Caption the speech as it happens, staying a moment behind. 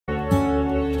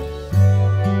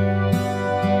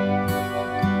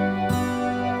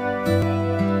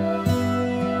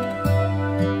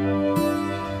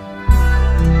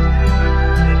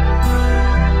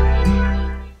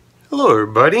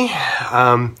everybody.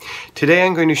 Today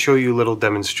I'm going to show you a little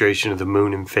demonstration of the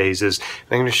moon and phases.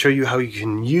 I'm going to show you how you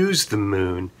can use the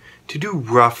moon to do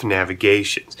rough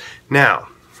navigations. Now,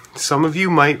 some of you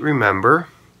might remember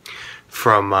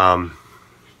from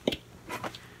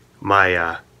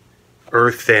my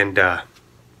Earth and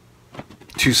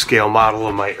 2-scale model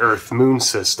of my Earth-Moon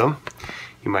system.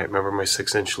 You might remember my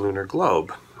 6-inch lunar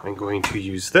globe. I'm going to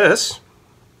use this,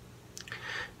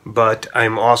 but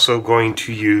I'm also going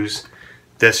to use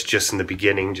this just in the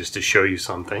beginning just to show you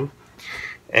something.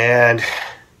 And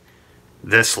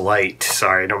this light,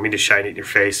 sorry, I don't mean to shine it in your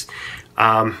face.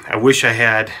 I wish I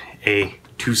had a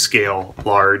 2-scale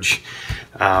large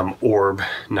orb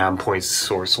non-point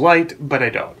source light, but I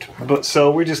don't.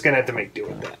 So we're just gonna have to make do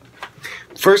with that.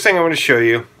 First thing I want to show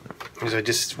you is I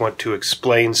just want to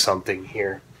explain something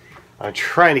here. I'm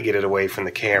trying to get it away from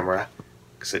the camera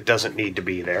because it doesn't need to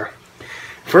be there.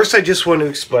 First, I just want to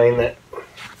explain that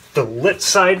the lit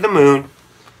side of the moon,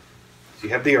 you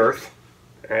have the Earth,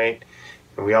 right?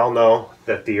 And we all know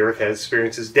that the Earth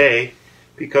experiences day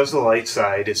because the light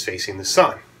side is facing the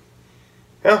sun.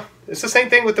 Well, it's the same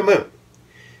thing with the moon.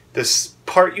 This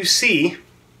part you see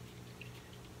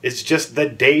is just the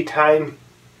daytime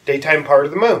part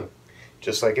of the moon,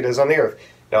 just like it is on the Earth.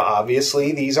 Now,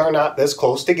 obviously, these are not this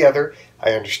close together.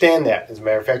 I understand that. As a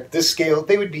matter of fact, this scale,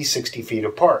 they would be 60 feet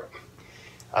apart.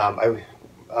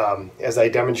 As I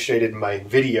demonstrated in my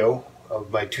video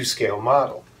of my 2-scale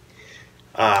model.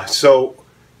 So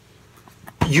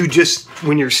you just,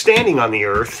 when you're standing on the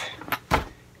Earth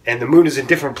and the moon is in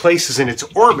different places in its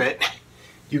orbit,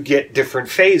 you get different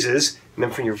phases, and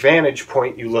then from your vantage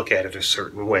point you look at it a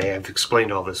certain way. I've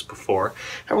explained all this before.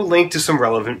 I will link to some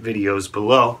relevant videos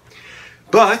below.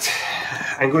 But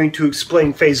I'm going to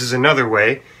explain phases another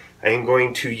way. I am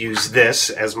going to use this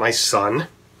as my sun.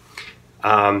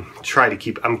 I'm trying to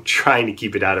keep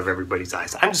it out of everybody's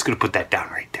eyes. I'm just going to put that down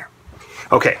right there.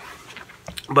 Okay,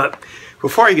 but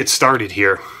before I get started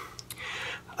here,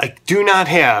 I do not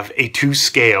have a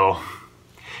 2-scale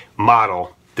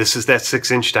model. This is that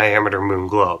 6-inch diameter moon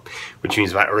globe, which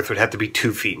means my Earth would have to be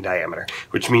 2 feet in diameter,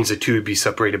 which means the two would be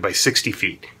separated by 60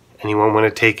 feet. Anyone want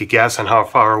to take a guess on how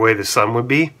far away the sun would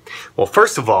be? Well,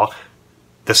 first of all,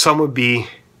 the sun would be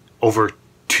over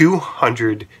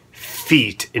 200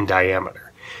 feet in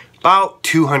diameter, about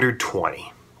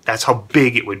 220. That's how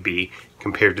big it would be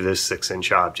compared to this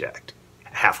 6-inch object,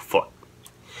 half a foot.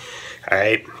 All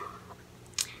right.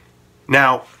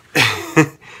 Now,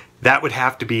 that would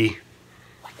have to be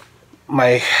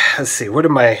my, let's see, what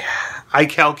am I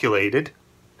calculated,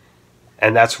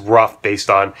 and that's rough based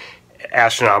on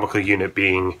astronomical unit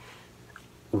being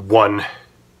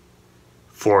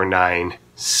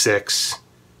 149600000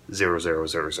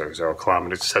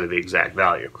 kilometers instead of the exact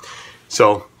value.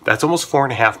 So that's almost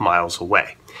 4.5 miles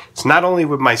away. So not only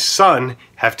would my sun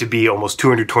have to be almost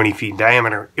 220 feet in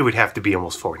diameter, it would have to be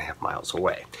almost 4.5 miles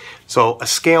away. So a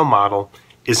scale model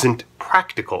isn't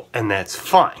practical, and that's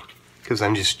fine because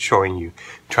I'm just showing you,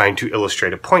 trying to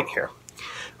illustrate a point here.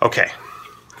 Okay,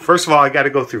 first of all, I got to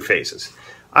go through phases.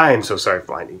 I am so sorry for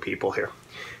blinding people here.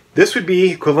 This would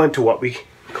be equivalent to what we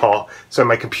call, so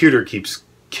my computer keeps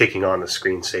kicking on the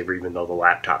screensaver even though the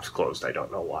laptop's closed. I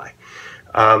don't know why.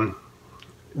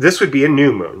 This would be a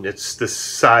new moon. It's the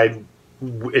side,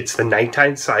 it's the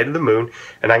nighttime side of the moon,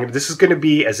 and this is going to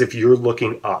be as if you're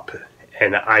looking up.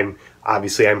 And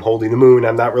obviously I'm holding the moon.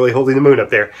 I'm not really holding the moon up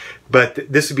there, but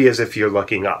this would be as if you're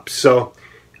looking up. So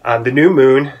the new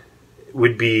moon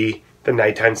would be the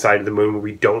nighttime side of the moon where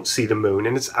we don't see the moon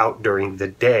and it's out during the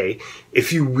day.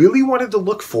 If you really wanted to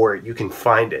look for it, you can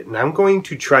find it. And I'm going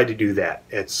to try to do that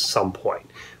at some point,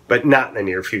 but not in the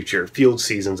near future. Field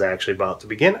season's actually about to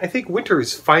begin. I think winter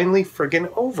is finally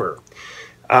friggin' over.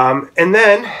 And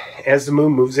then as the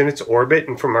moon moves in its orbit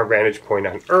and from our vantage point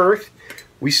on Earth,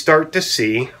 we start to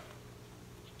see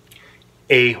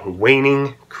a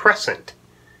waning crescent.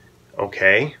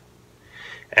 Okay?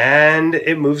 And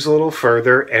it moves a little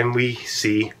further and we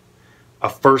see a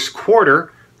first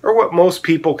quarter, or what most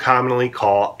people commonly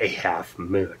call a half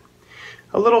moon.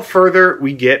 A little further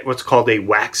we get what's called a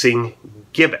waxing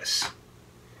gibbous.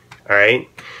 Alright,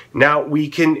 now we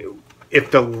can,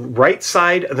 if the right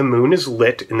side of the moon is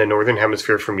lit in the northern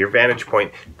hemisphere from your vantage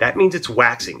point, that means it's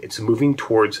waxing, it's moving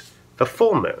towards the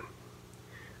full moon.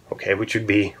 Okay, which would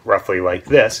be roughly like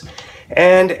this.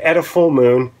 And at a full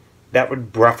moon, that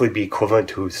would roughly be equivalent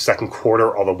to a second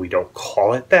quarter, although we don't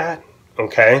call it that,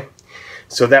 okay?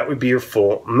 So that would be your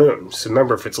full moon. So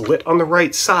remember, if it's lit on the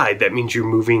right side, that means you're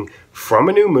moving from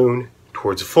a new moon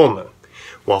towards a full moon.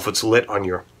 Well, if it's lit on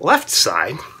your left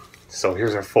side, so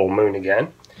here's our full moon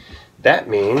again, that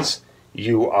means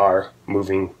you are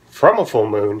moving from a full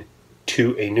moon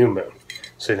to a new moon.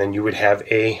 So then you would have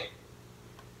you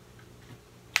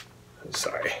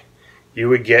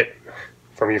would get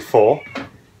from your full,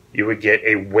 you would get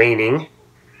a waning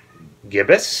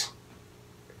gibbous.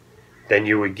 Then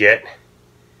you would get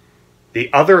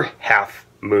the other half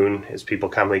moon, as people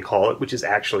commonly call it, which is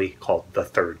actually called the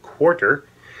third quarter.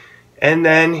 And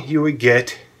then you would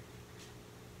get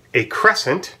a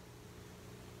crescent,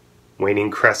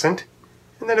 waning crescent,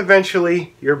 and then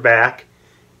eventually you're back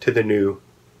to the new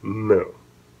moon.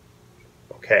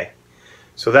 Okay,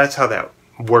 so that's how that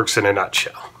works in a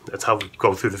nutshell. That's how we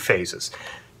go through the phases.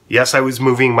 Yes, I was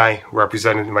moving my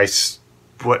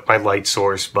my light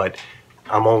source, but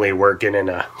I'm only working in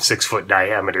a 6-foot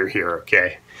diameter here.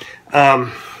 Okay,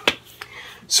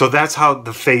 so that's how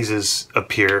the phases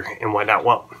appear and whatnot.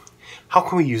 Well, how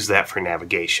can we use that for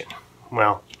navigation?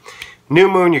 Well, new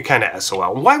moon, you're kind of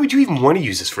SOL. Why would you even want to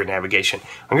use this for navigation?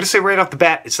 I'm going to say right off the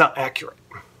bat, it's not accurate.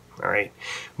 All right,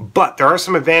 but there are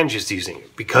some advantages to using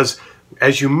it, because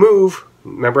as you move,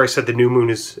 remember I said the new moon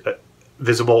is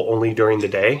visible only during the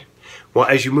day. Well,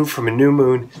 as you move from a new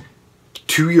moon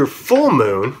to your full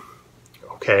moon,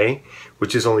 okay,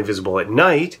 which is only visible at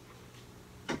night,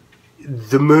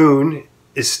 the moon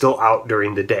is still out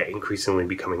during the day, increasingly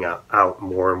becoming out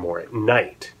more and more at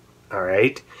night. All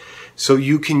right, so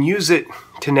you can use it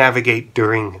to navigate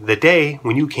during the day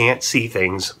when you can't see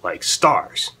things like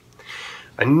stars.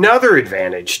 Another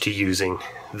advantage to using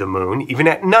the moon, even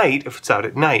at night, if it's out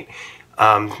at night,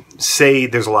 say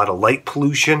there's a lot of light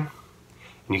pollution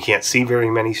and you can't see very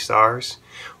many stars,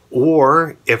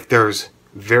 or if there's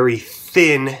very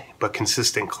thin but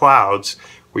consistent clouds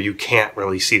where you can't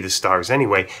really see the stars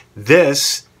anyway,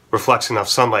 this reflects enough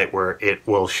sunlight where it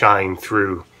will shine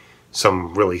through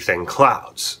some really thin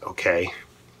clouds. Okay,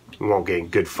 you won't get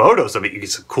good photos of it. You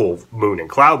get some cool moon and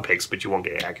cloud pics, but you won't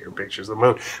get accurate pictures of the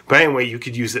moon. But anyway, you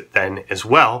could use it then as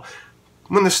well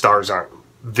when the stars aren't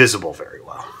visible very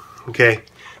well. Okay,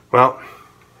 well,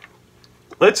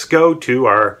 let's go to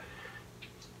our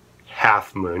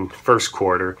half moon, first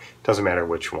quarter. Doesn't matter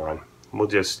which one. We'll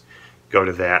just go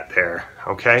to that there.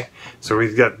 Okay, so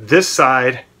we've got this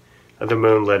side of the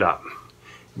moon lit up.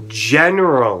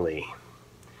 Generally,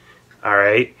 all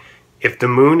right, if the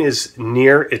moon is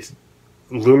near its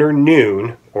lunar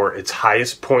noon, or its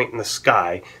highest point in the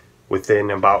sky, within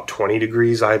about 20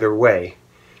 degrees either way,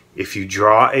 if you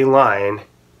draw a line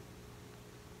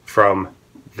from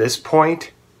this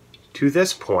point to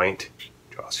this point,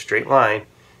 draw a straight line,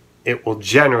 it will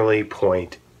generally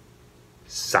point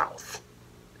south.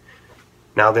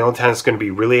 Now, the only time it's going to be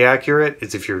really accurate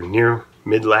is if you're near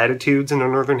mid-latitudes in the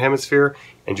northern hemisphere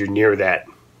and you're near that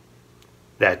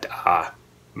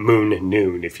moon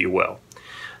noon, if you will.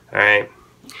 All right.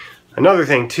 Another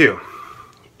thing too,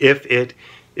 if it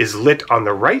is lit on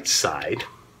the right side,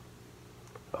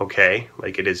 okay,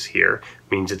 like it is here,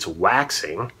 means it's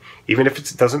waxing. Even if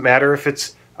it doesn't matter if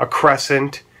it's a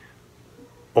crescent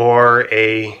or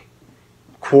a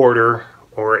quarter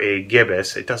or a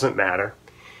gibbous, it doesn't matter.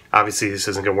 Obviously, this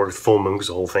isn't going to work with full moon because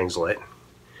the whole thing's lit.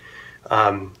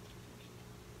 The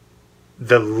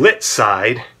lit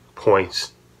side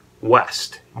points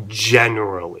west,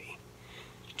 generally.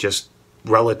 Just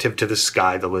relative to the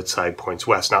sky, the lit side points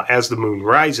west. Now, as the moon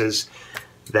rises,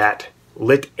 that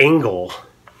lit angle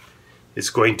is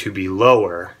going to be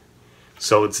lower.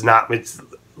 So it's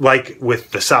like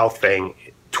with the south thing,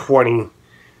 20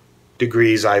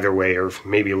 degrees either way, or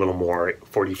maybe a little more,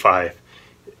 45.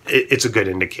 It's a good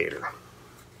indicator.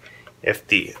 If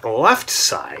the left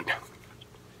side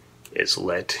is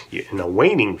lit in the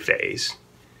waning phase,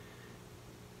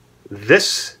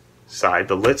 this side,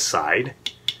 the lit side,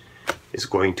 is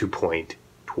going to point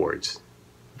towards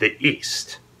the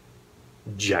east,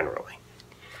 generally.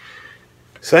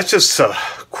 So that's just a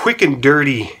quick and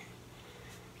dirty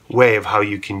way of how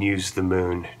you can use the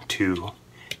moon to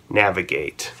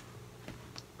navigate.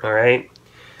 All right,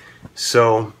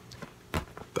 so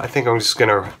I think I'm just going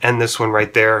to end this one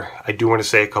right there. I do want to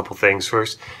say a couple things.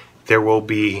 First,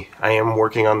 I am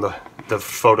working on the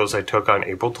photos I took on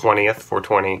April 20th,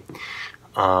 420.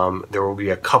 There will be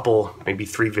a couple, maybe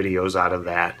 3 videos out of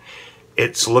that.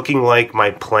 It's looking like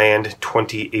my planned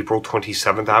April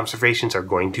 27th observations are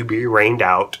going to be rained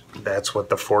out. That's what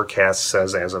the forecast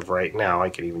says as of right now. I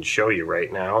can even show you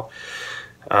right now,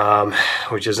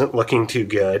 which isn't looking too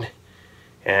good.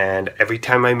 And every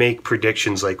time I make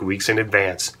predictions like weeks in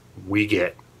advance, we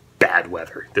get bad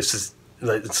weather. It's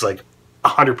like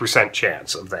 100%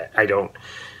 chance of that.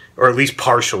 Or at least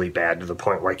partially bad to the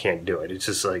point where I can't do it. It's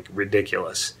just like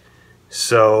ridiculous.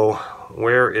 So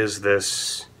where is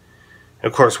this?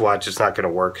 Of course, watch, it's not going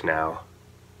to work now.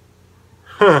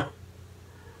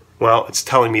 Well, it's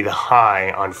telling me the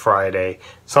high on Friday.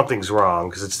 Something's wrong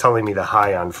because it's telling me the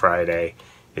high on Friday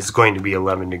is going to be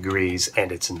 11 degrees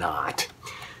and it's not.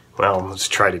 Well, let's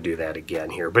try to do that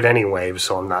again here. But anyway,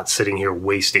 so I'm not sitting here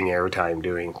wasting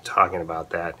airtime talking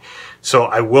about that. So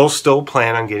I will still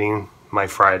plan on getting my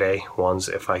Friday ones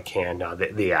if I can.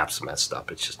 The app's messed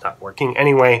up. It's just not working.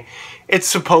 Anyway, it's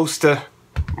supposed to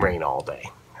rain all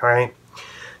day. All right.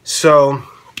 So,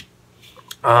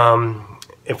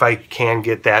 if I can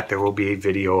get that, there will be a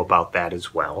video about that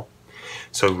as well.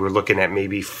 So we're looking at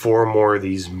maybe 4 more of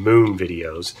these moon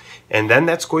videos. And then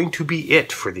that's going to be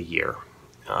it for the year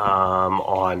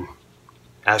on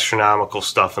astronomical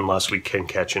stuff, unless we can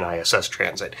catch an ISS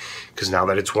transit. Because now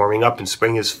that it's warming up and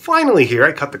spring is finally here,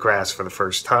 I cut the grass for the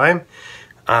first time.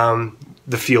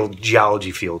 The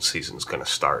geology field season is going to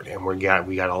start. And we got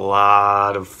a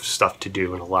lot of stuff to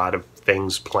do and a lot of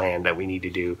things planned that we need to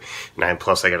do. And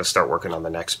plus I got to start working on the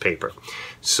next paper.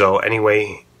 So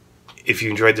anyway, if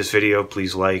you enjoyed this video,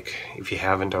 please like. If you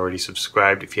haven't already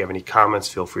subscribed, if you have any comments,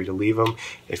 feel free to leave them.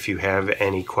 If you have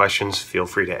any questions, feel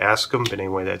free to ask them. But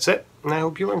anyway, that's it. And I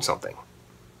hope you learned something.